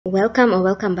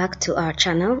Welcome back to our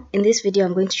channel. In this video,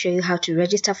 I'm going to show you how to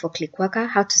register for Clickworker,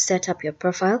 how to set up your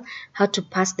profile, how to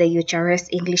pass the UHRS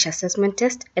English assessment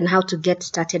test, and how to get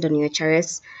started on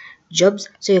UHRS jobs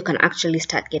so you can actually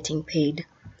start getting paid.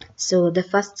 So the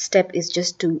first step is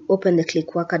just to open the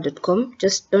clickworker.com.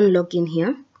 Just don't log in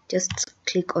here. Just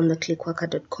click on the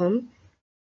clickworker.com.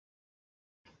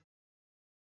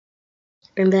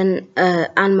 And then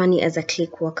earn money as a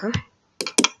Clickworker.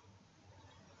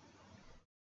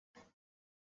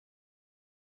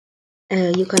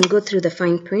 You can go through the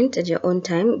fine print at your own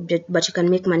time, but you can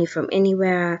make money from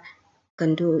anywhere.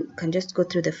 You can just go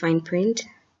through the fine print.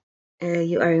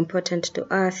 You are important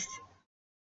to us.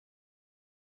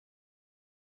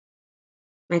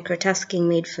 Microtasking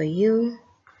made for you.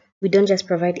 We don't just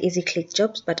provide easy click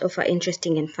jobs, but offer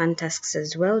interesting and fun tasks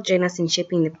as well. Join us in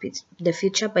shaping the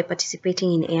future by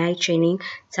participating in AI training,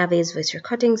 surveys, voice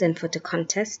recordings, and photo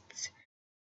contests.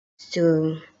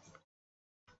 So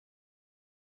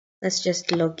let's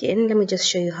just log in. Let me just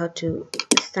show you how to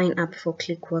sign up for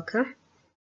Clickworker.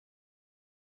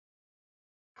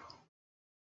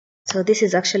 So this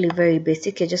is actually very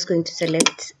basic. You're just going to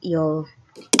select you're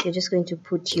just going to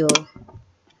put your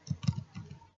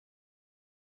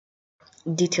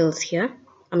details here.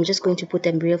 I'm just going to put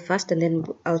them real fast and then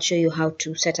I'll show you how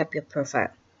to set up your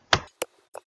profile.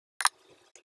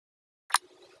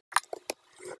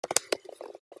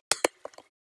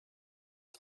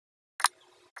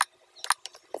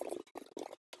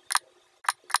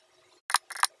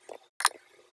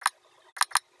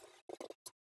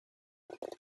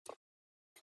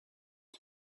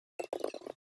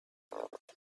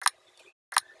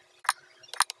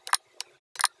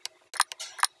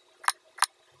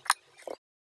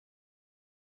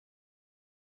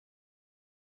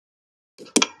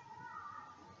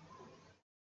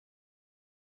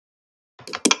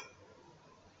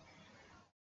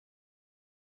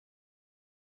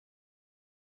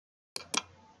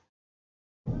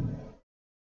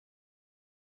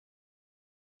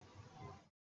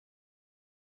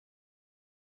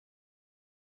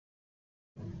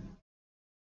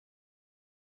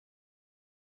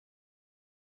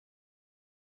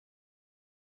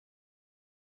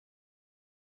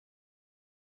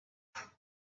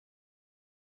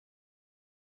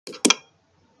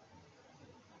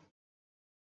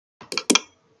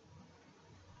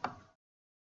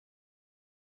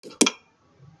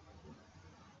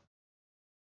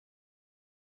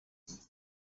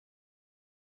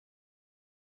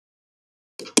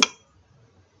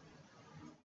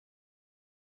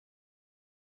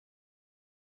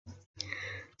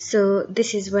 So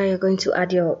this is where you're going to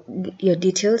add your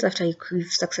details after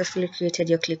you've successfully created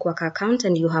your Clickworker account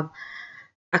and you have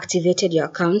activated your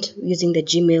account using the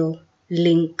Gmail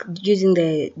link, using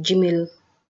the Gmail.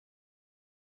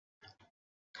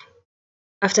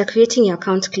 After creating your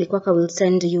account, Clickworker will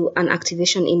send you an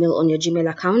activation email on your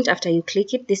Gmail account. After you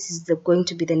click it, this is going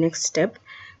to be the next step.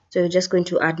 So you're just going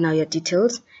to add now your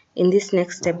details. In this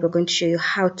next step, we're going to show you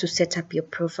how to set up your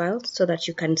profile so that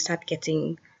you can start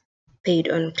getting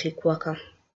paid on Clickworker.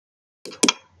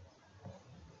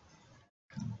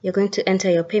 You're going to enter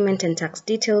your payment and tax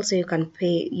details so you can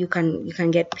pay. You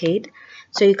can get paid.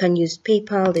 So you can use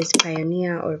PayPal. There's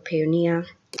Pioneer or Payoneer.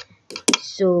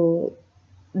 So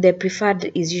the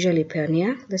preferred is usually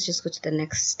Pioneer. Let's just go to the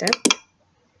next step.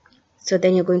 So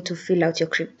then you're going to fill out your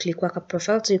Clickworker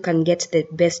profile so you can get the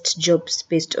best jobs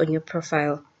based on your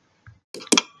profile.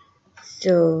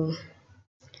 So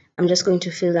I'm just going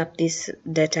to fill up this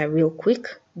data real quick.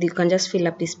 You can just fill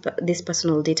up this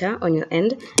personal data on your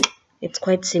end. It's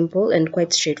quite simple and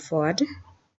quite straightforward.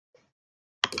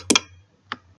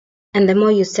 And the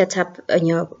more you set up on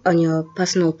your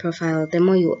personal profile, the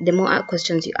more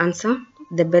questions you answer,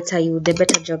 the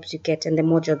better jobs you get and the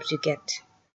more jobs you get.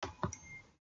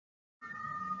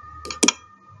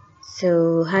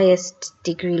 So highest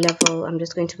degree level, I'm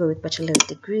just going to go with bachelor's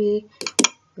degree.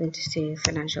 I'm going to say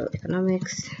financial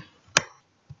economics.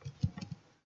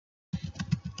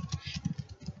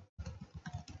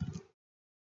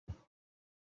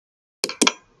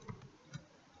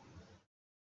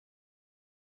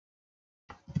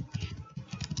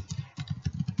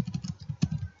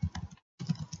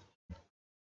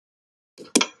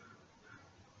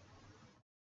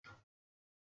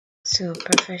 So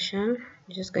profession,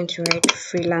 I'm just going to write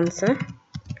freelancer.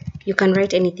 You can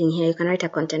write anything here. You can write a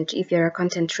content. If you're a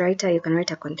content writer, you can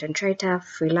write a content writer,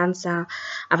 freelancer,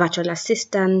 a virtual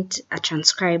assistant, a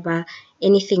transcriber,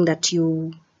 anything that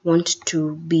you want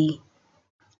to be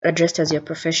addressed as your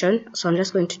profession. So I'm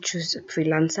just going to choose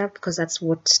freelancer because that's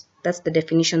the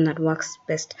definition that works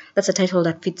best. That's a title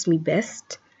that fits me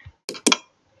best.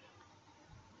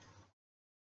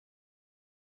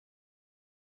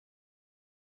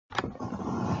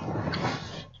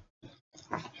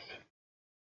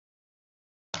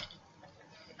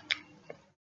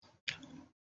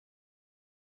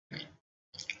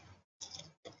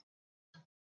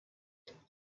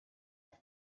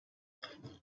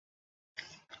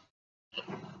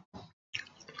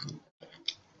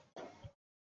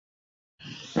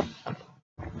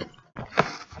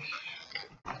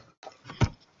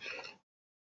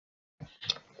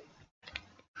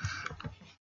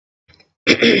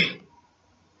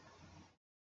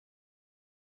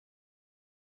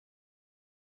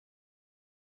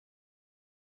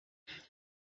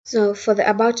 So for the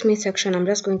about me section, I'm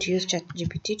just going to use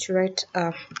ChatGPT to write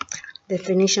a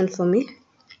definition for me.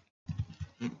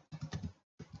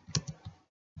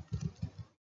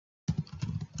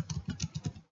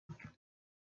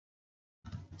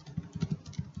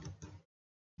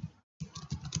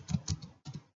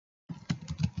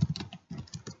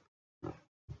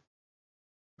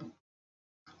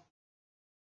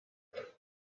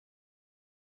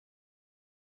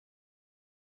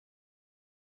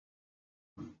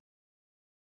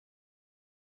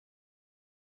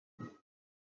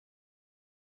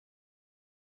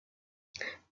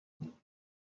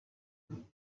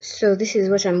 So this is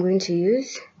what I'm going to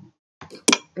use.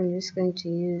 I'm just going to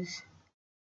use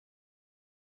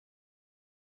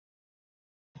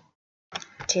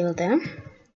tilde.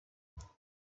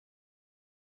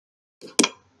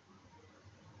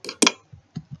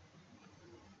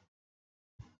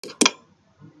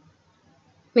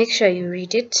 Make sure you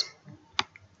read it.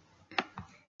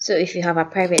 So if you have a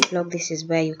private blog, this is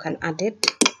where you can add it.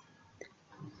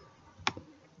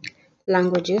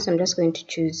 Languages, I'm just going to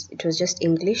choose, it was just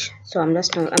English, so I'm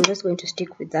just going to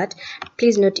stick with that.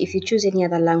 Please note, if you choose any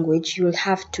other language, you will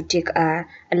have to take a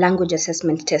language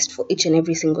assessment test for each and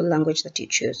every single language that you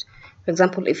choose. For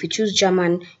example, if you choose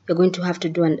German, you're going to have to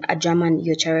do a German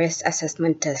UHRS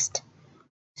assessment test.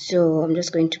 So I'm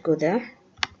just going to go there.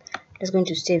 I'm just going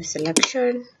to save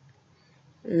selection,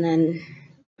 and then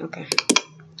okay,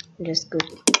 just go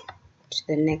to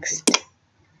the next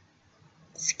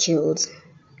skills.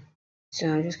 So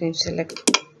I'm just going to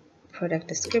select product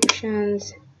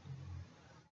descriptions,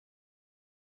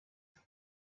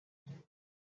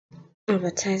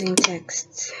 advertising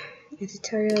texts,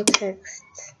 editorial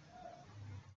texts.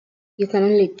 You can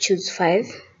only choose 5,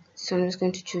 so I'm just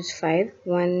going to choose 5.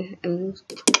 One, I'm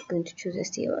going to choose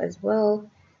SEO as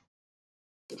well.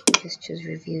 Just choose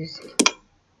reviews.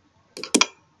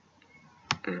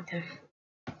 Okay.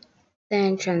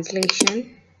 Then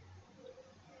translation.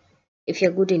 If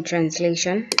you're good in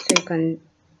translation, so you can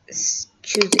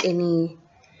choose any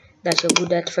that you're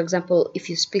good at. For example, if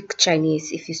you speak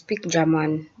Chinese, if you speak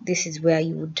German, this is where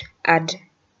you would add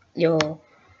your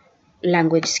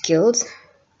language skills.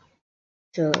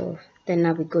 So then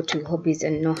now we go to hobbies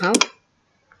and know-how.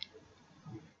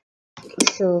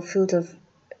 So field of,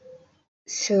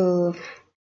 so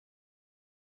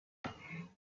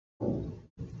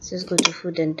let's just go to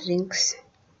food and drinks.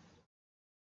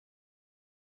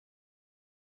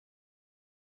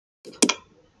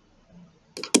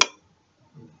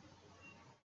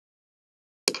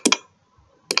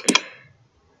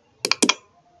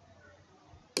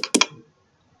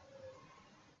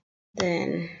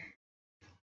 Then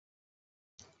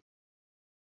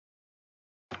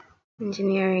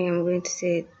engineering, I'm going to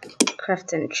say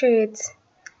crafts and trades.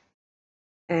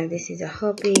 And this is a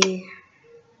hobby.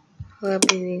 Well,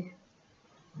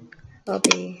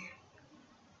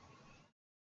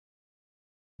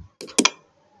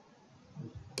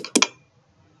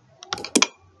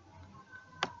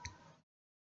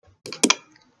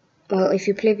 if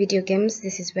you play video games,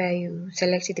 this is where you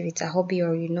select it if it's a hobby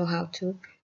or you know how to.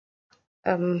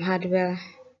 Hardware,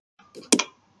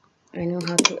 I know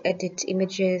how to edit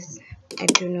images. I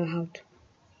do know how to.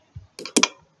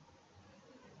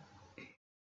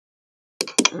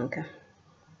 Okay.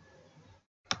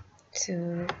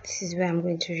 So this is where I'm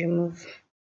going to remove.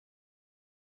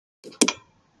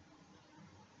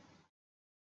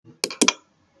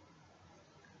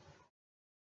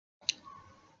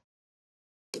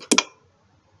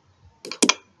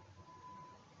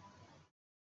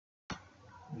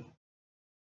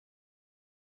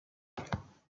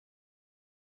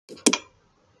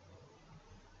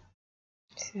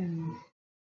 So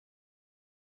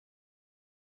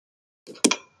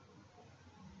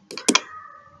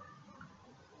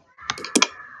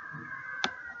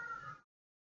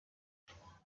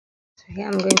here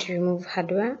I'm going to remove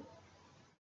hardware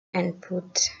and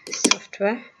put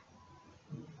software.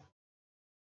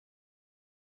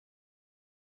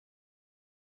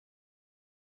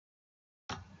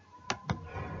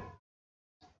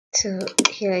 So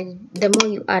here, the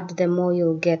more you add, the more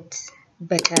you'll get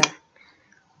better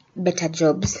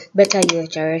jobs, better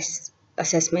UHRS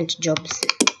assessment jobs.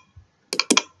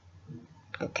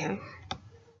 Okay.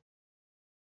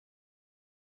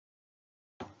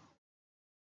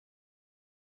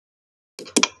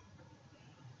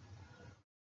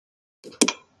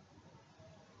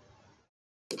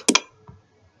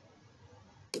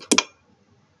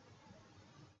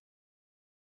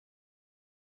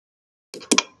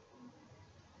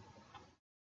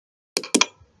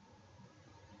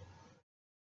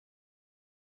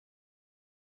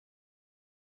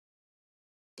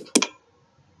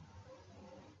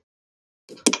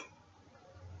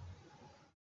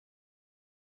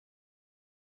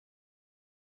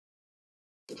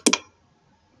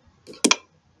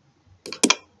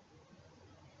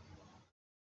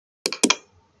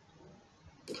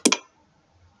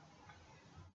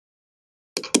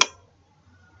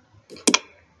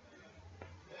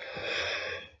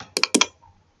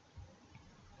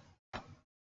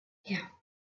 Yeah,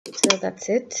 so that's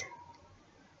it.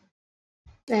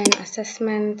 Then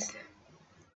assessment.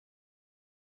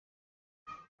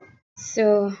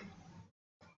 So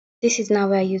this is now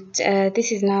where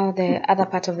this is now the other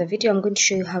part of the video. I'm going to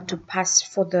show you how to pass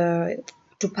the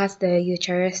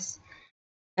UHRS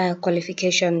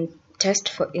qualification test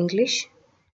for English.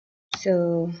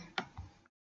 So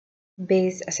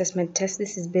base assessment test.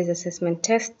 This is base assessment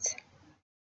test.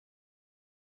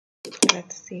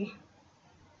 Let's see.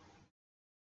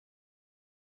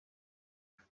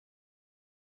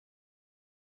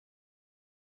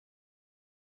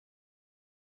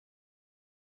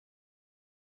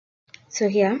 So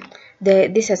here,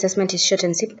 this assessment is short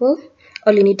and simple.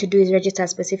 All you need to do is register a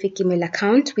specific email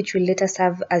account, which will later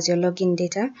serve as your login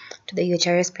data to the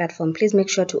UHRS platform. Please make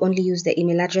sure to only use the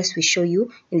email address we show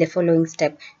you in the following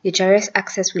step. UHRS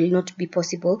access will not be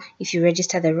possible if you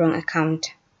register the wrong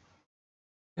account.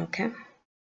 Okay.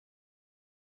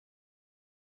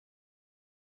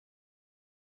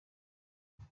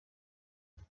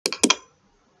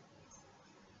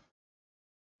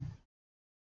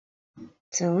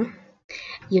 So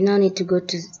you now need to go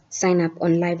to sign up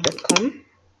on live.com.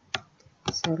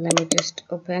 So let me just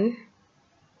open.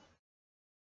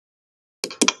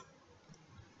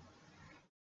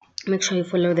 Make sure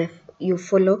you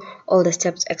follow all the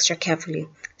steps extra carefully.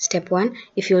 Step 1,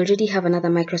 if you already have another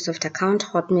Microsoft account,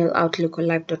 Hotmail, Outlook, or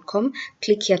live.com,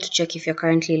 click here to check if you're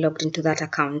currently logged into that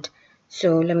account.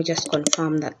 So let me just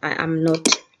confirm that I am not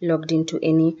logged into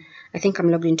any. I think I'm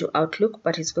logged into Outlook,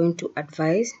 but it's going to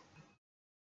advise.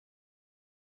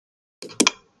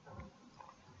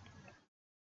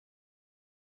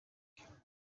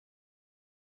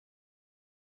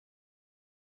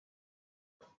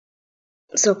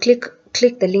 So click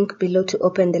the link below to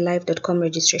open the live.com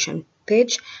registration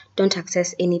page. Don't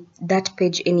access that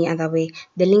page any other way.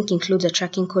 The link includes a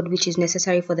tracking code which is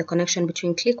necessary for the connection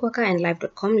between Clickworker and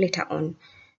live.com later on.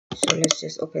 So let's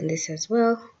just open this as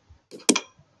well.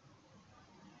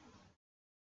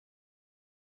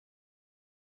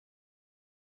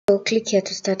 So click here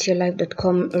to start your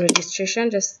live.com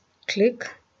registration. Just click.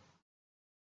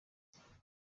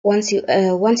 Once you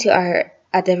are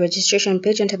at the registration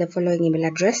page, enter the following email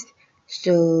address.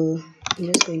 So I'm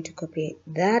just going to copy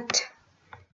that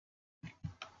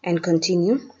and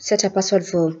continue. Set a password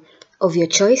of your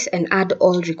choice and add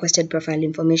all requested profile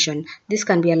information. This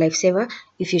can be a lifesaver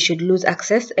if you should lose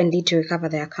access and need to recover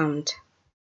the account.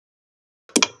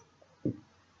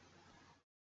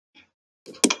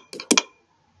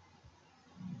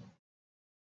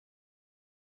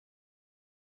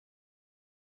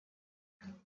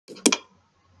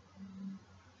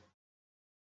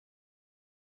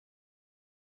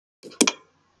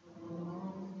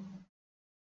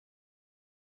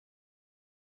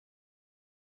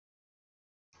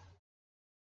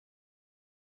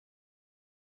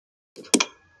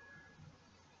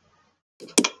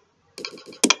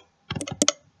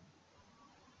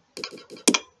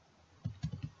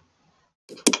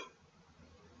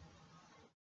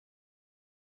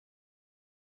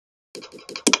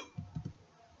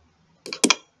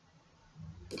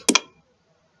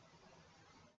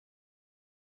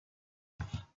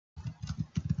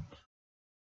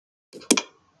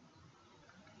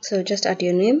 So just add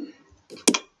your name,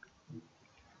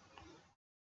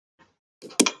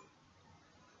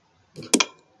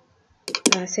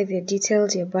 save your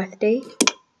details, your birthday.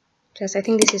 Just I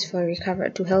think this is for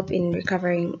to help in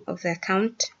recovering of the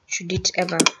account should it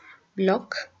ever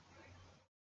block.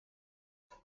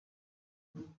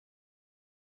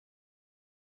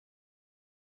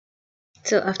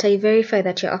 So after you verify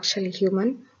that you're actually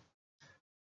human,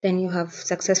 then you have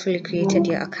successfully created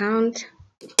your account.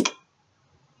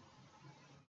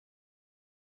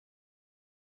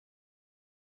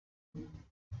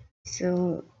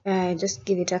 So just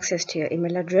give it access to your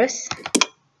email address.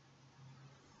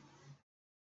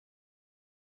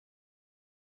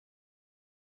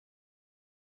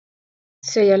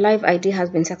 So your live ID has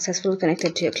been successfully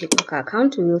connected to your Clickworker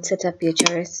account. We will set up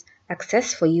UHRS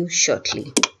access for you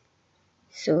shortly.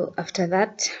 So after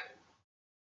that,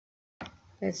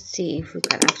 let's see if we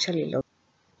can actually log.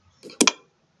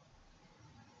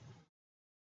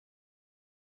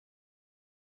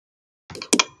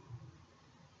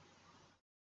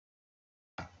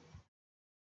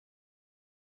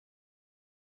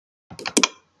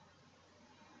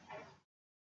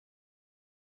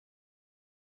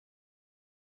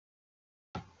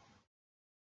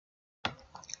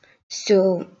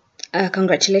 So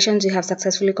congratulations, you have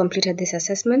successfully completed this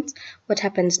assessment. What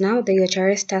happens now? The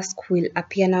UHRS task will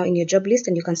appear now in your job list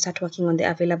and you can start working on the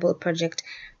available project.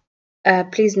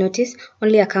 Please notice,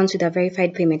 only accounts with a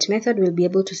verified payment method will be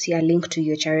able to see a link to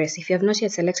UHRS. If you have not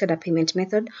yet selected a payment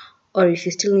method, or if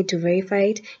you still need to verify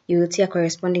it, you will see a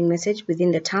corresponding message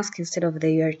within the task instead of the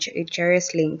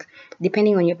UHRS link.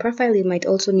 Depending on your profile, you might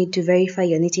also need to verify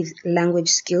your native language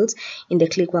skills in the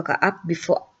Clickworker app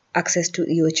before access to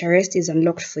UHRS is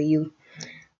unlocked for you.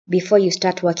 Before you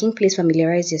start working, please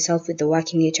familiarize yourself with the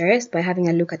work in UHRS by having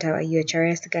a look at our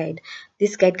UHRS guide.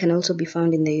 This guide can also be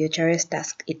found in the UHRS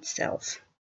task itself.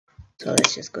 So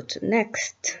let's just go to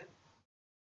next.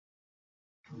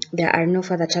 There are no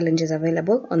further challenges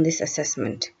available on this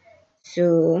assessment.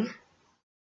 So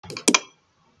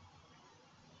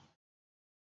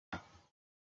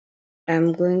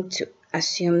I'm going to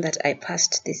assume that I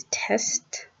passed this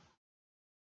test.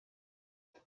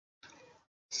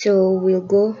 So we'll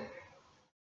go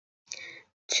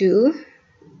to,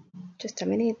 just a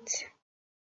minute.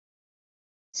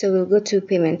 So we'll go to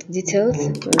payment details.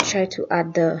 We'll try to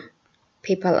add the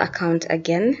PayPal account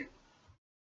again.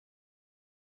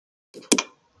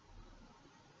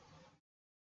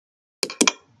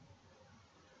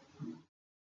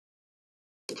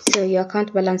 So your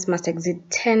account balance must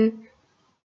exceed 10,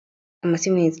 I'm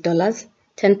assuming it's dollars,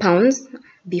 10 pounds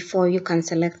before you can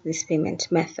select this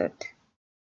payment method.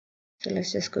 So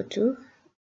let's just go to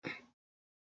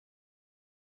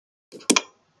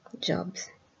jobs.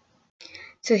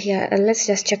 So here, let's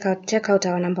just check out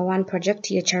our number one project,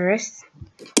 UHRS.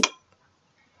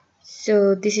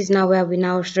 So this is now where we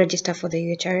now register for the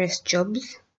UHRS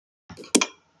jobs.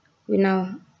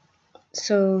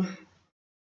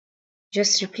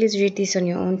 Just please read this on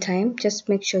your own time. Just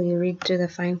make sure you read through the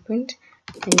fine print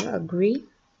and you agree.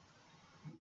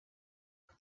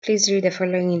 Please read the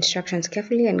following instructions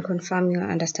carefully and confirm your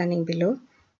understanding below.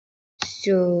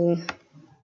 So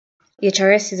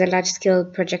UHRS is a large-scale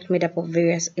project made up of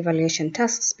various evaluation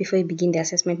tasks. Before you begin the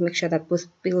assessment, make sure that both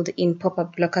built-in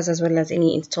pop-up blockers as well as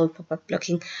any installed pop-up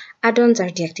blocking add-ons are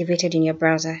deactivated in your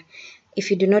browser. If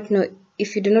you do not know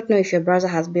if your browser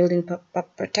has built-in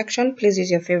pop-up protection, please use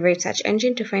your favorite search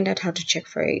engine to find out how to check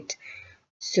for it.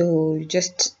 So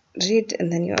just read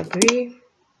and then you agree.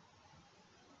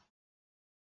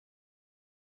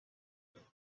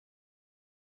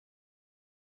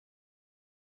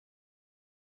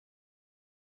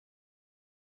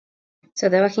 So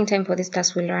the working time for this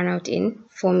task will run out in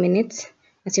 4 minutes,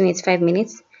 assuming it's 5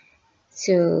 minutes.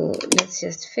 So let's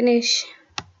just finish.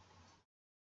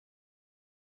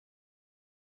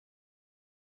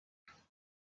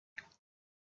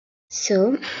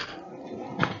 So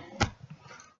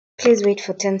please wait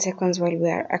for 10 seconds while we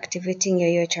are activating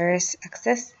your UHRS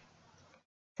access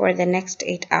for the next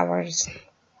 8 hours.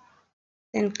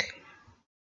 Then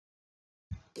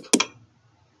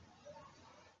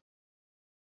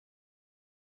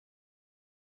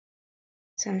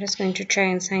so I'm just going to try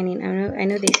and sign in. I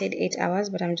know they said 8 hours,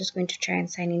 but I'm just going to try and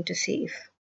sign in to see if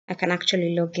I can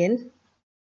actually log in.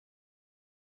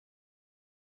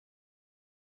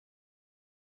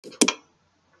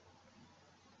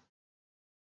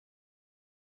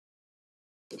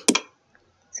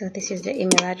 So this is the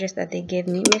email address that they gave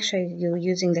me. Make sure you're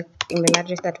using the email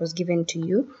address that was given to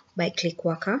you by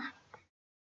Clickworker.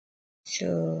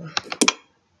 So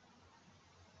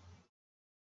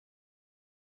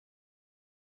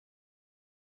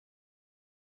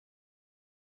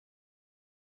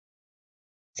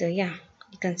yeah,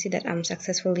 you can see that I'm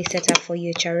successfully set up for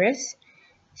UHRS.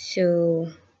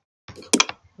 So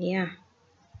yeah,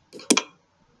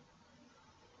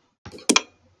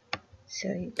 so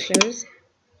you close.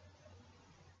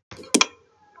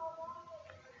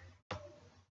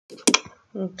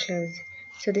 Close.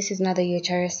 So this is now the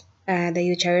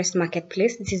UHRS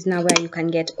marketplace. This is now where you can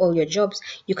get all your jobs.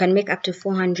 You can make up to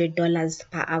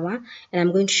 $400 per hour, and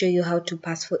I'm going to show you how to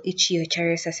pass for each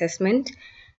UHRS assessment.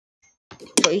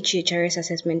 For each UHRS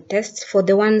assessment test, for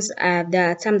the ones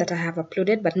there are some that I have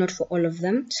uploaded, but not for all of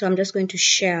them. So I'm just going to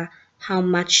share how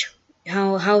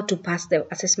to pass the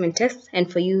assessment test, and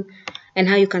for you, and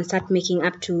how you can start making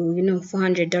up to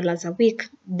 $400 a week.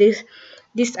 This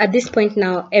at this point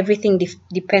now, everything is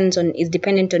dependent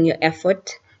on your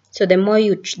effort. So the more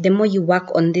you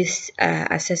work on this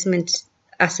assessment,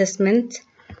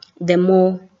 the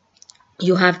more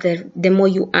you have, the more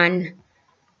you earn.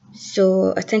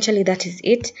 So essentially that is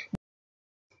it.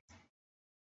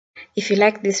 If you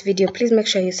like this video, please make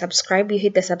sure you subscribe. You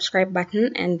hit the subscribe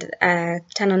button and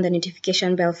turn on the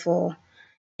notification bell for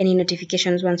any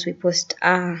notifications once we post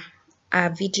a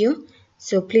video.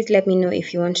 So please let me know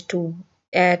if you want to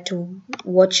to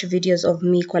watch videos of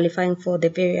me qualifying for the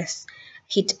various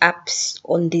HIT apps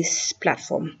on this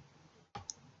platform.